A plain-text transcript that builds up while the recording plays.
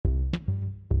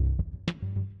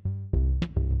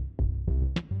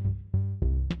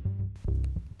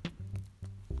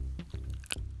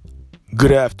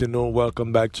Good afternoon.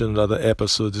 Welcome back to another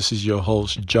episode. This is your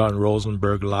host, John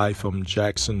Rosenberg, live from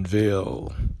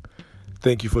Jacksonville.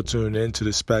 Thank you for tuning in to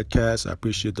this podcast. I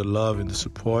appreciate the love and the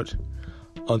support.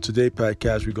 On today's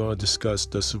podcast, we're going to discuss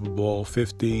the Super Bowl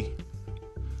 50,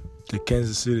 the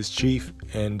Kansas City Chiefs,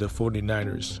 and the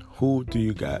 49ers. Who do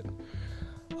you got?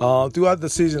 Throughout the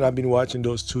season, I've been watching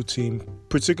those two teams,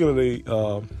 particularly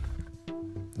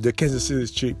the Kansas City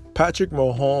Chiefs. Patrick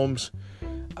Mahomes,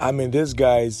 this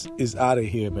guy is out of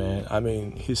here,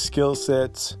 man. His skill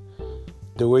sets,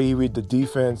 the way he read the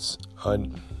defense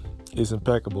is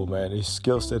impeccable, man. His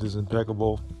skill set is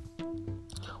impeccable.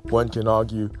 One can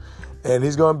argue. And I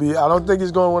don't think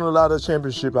he's going to win a lot of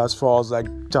championships as far as like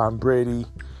Tom Brady.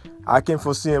 I can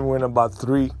foresee him winning about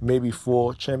 3, maybe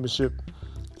 4 championships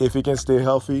if he can stay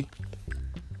healthy.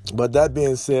 But that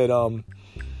being said,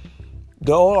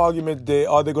 the whole argument,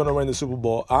 are they going to win the Super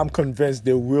Bowl? I'm convinced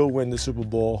they will win the Super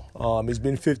Bowl. It's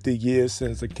been 50 years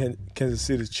since the Kansas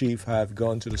City Chiefs have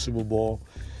gone to the Super Bowl.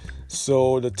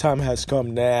 So the time has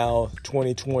come now,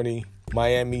 2020,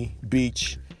 Miami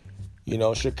Beach.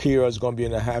 Shakira is going to be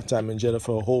in the halftime, and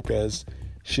Jennifer Lopez,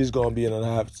 she's going to be in a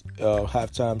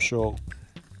halftime show.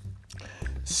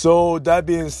 So that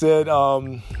being said,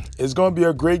 it's going to be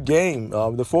a great game.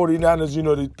 The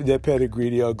 49ers, their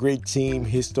pedigree. They're a great team,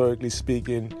 historically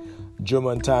speaking. Joe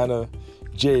Montana,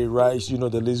 Jerry Rice, the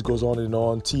list goes on and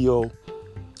on. T.O.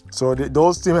 So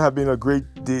those teams have been a great,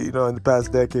 in the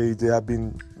past decade. They have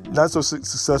been not so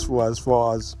successful as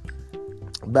far as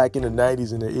back in the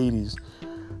 90s and the 80s.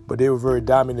 But they were very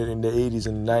dominant in the 80s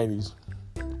and the 90s.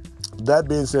 That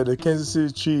being said, the Kansas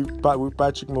City Chiefs, with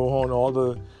Patrick Mahomes, all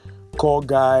the core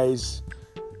guys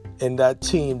in that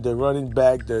team, the running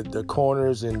back, the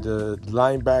corners, and the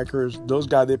linebackers, those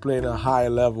guys, they play at a high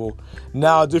level.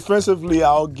 Now, defensively,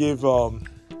 I'll give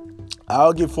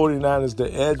 49ers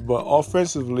the edge, but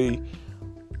offensively,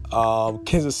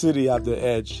 Kansas City have the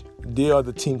edge. They are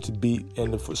the team to beat in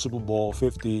the Super Bowl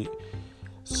 50.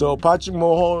 So Patrick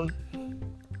Mahomes,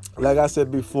 like I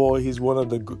said before, he's one of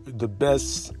the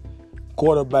best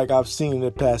quarterback I've seen in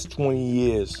the past 20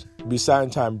 years.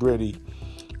 Besides Tom Brady,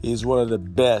 he's one of the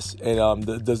best. And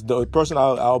the person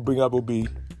I'll bring up will be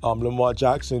Lamar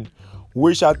Jackson,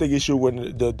 which I think he should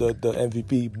win the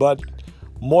MVP. But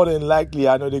more than likely,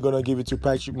 I know they're going to give it to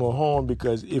Patrick Mahomes,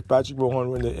 because if Patrick Mahomes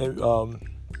win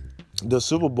the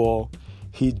Super Bowl,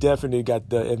 he definitely got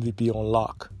the MVP on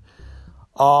lock.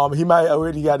 He might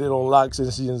already got it on lock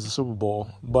since he's in the Super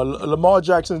Bowl. But Lamar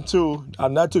Jackson, too,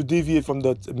 not to deviate from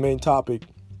the main topic,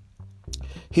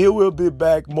 he will be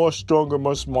back more stronger,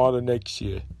 more smarter next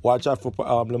year. Watch out for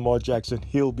Lamar Jackson.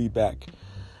 He'll be back.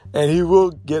 And he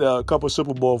will get a couple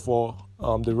Super Bowl for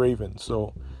the Ravens.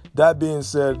 So that being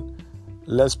said,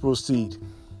 let's proceed.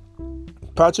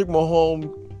 Patrick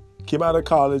Mahomes came out of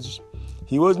college.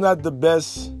 He was not the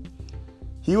best.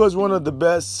 He was one of the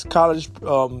best college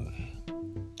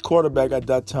quarterback at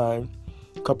that time,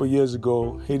 a couple years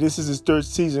ago. This is his 3rd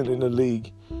season in the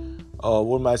league.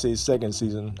 What might I say, his 2nd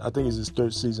season. I think it's his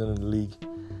 3rd season in the league.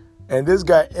 And this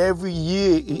guy, every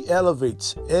year, he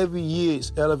elevates. Every year,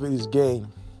 he's elevating his game.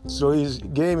 So his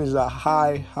game is a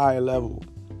high level.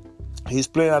 He's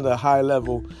playing at a high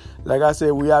level. Like I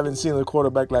said, we haven't seen a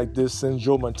quarterback like this since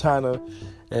Joe Montana.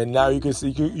 And now you can see,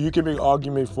 you can make an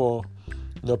argument for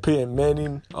Peyton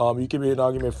Manning. You can make an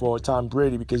argument for Tom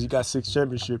Brady, because he got 6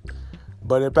 championships.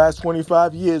 But in the past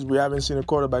 25 years, we haven't seen a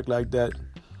quarterback like that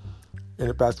in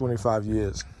the past 25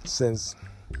 years since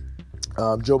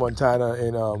Joe Montana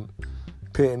and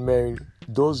Peyton Manning.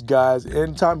 Those guys,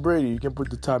 and Tom Brady. You can put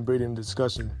the Tom Brady in the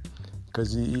discussion,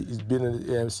 because he's been in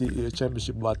the AFC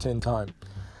championship about 10 times.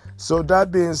 So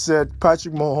that being said,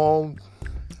 Patrick Mahomes,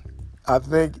 I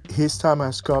think his time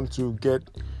has come to get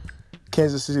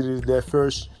Kansas City their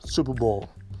first Super Bowl.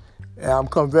 And I'm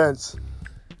convinced,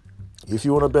 if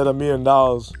you want to bet $1 million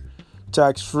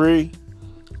tax-free,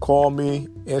 call me,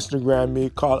 Instagram me,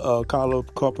 Carlo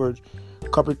Colored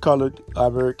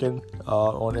American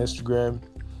on Instagram.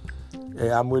 And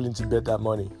I'm willing to bet that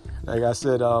money. Like I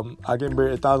said, I can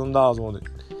bet $1,000 on it.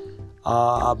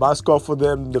 My score for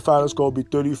them, the final score will be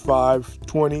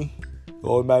 35-20,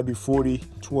 or it might be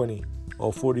 40-20,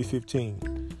 or 40-15.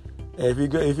 And if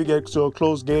you get to a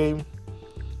close game,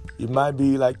 it might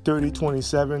be like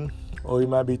 30-27, or it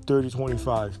might be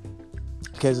 30-25.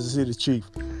 Kansas City Chiefs.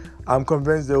 I'm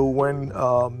convinced they will win,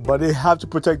 but they have to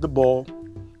protect the ball.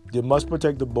 They must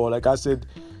protect the ball. Like I said,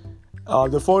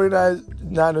 the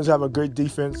 49ers have a great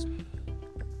defense,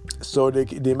 so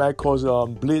they might cause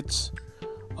blitz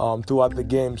throughout the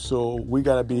game. So we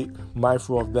got to be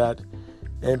mindful of that.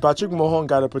 And Patrick Mahomes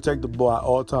got to protect the ball at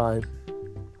all times.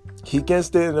 He can't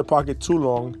stay in the pocket too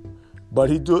long, But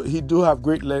he do have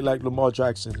great leg like Lamar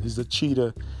Jackson. He's a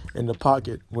cheetah in the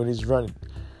pocket when he's running.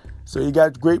 So he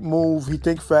got great move. He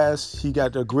think fast. He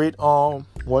got a great arm.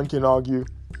 One can argue.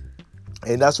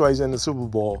 And that's why he's in the Super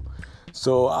Bowl.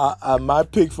 So my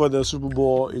pick for the Super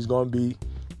Bowl is going to be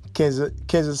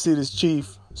Kansas City's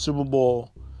Chiefs Super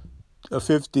Bowl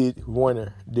 50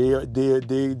 winner. They're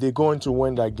going to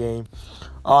win that game.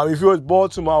 If it was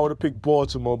Baltimore, I would have picked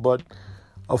Baltimore, but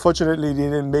unfortunately they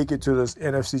didn't make it to the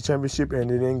NFC Championship and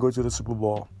they didn't go to the Super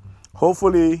Bowl.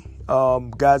 Hopefully,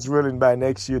 God's willing, by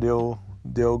next year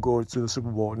they'll go to the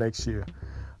Super Bowl next year.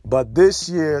 But this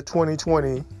year,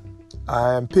 2020,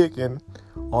 I am picking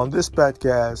on this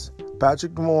podcast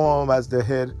Patrick Mahomes as the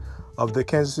head of the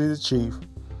Kansas City Chiefs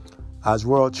as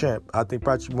world champ. I think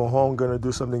Patrick Mahomes going to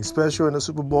do something special in the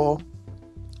Super Bowl.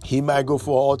 He might go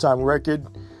for an all-time record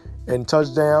in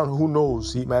touchdown. Who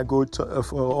knows? He might go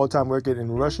for an all-time record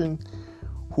in rushing.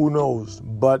 Who knows?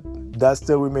 But that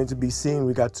still remains to be seen.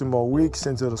 We got 2 more weeks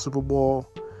into the Super Bowl.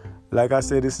 Like I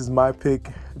said, this is my pick.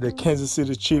 The Kansas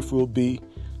City Chiefs will be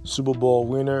Super Bowl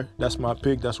winner. That's my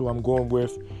pick. That's what I'm going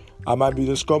with.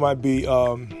 The score might be,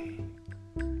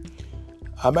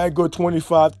 I might go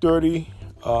 25-30,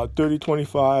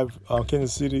 30-25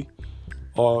 Kansas City,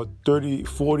 or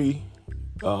 30-40,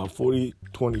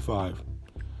 40-25.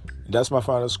 That's my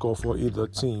final score for either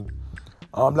team.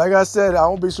 Like I said, I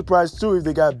won't be surprised too if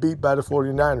they got beat by the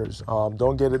 49ers.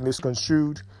 Don't get it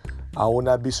misconstrued. I will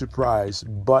not be surprised.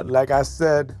 But like I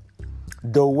said,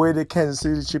 the way the Kansas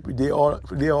City Chiefs, they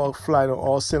all flying on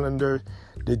all cylinders.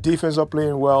 The defense are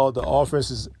playing well. The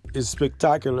offense is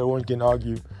spectacular. One can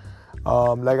argue.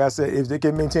 Like I said, if they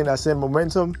can maintain that same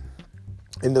momentum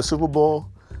in the Super Bowl,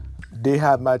 they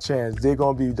have my chance. They're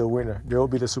gonna be the winner. They'll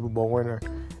be the Super Bowl winner.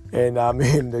 And I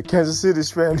mean, the Kansas City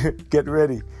fans, get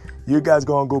ready. You guys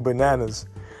gonna go bananas.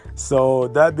 So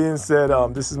that being said,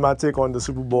 this is my take on the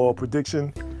Super Bowl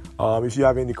prediction. If you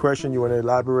have any question, you want to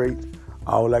elaborate,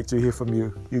 I would like to hear from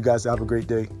you. You guys have a great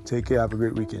day. Take care. Have a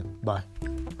great weekend. Bye.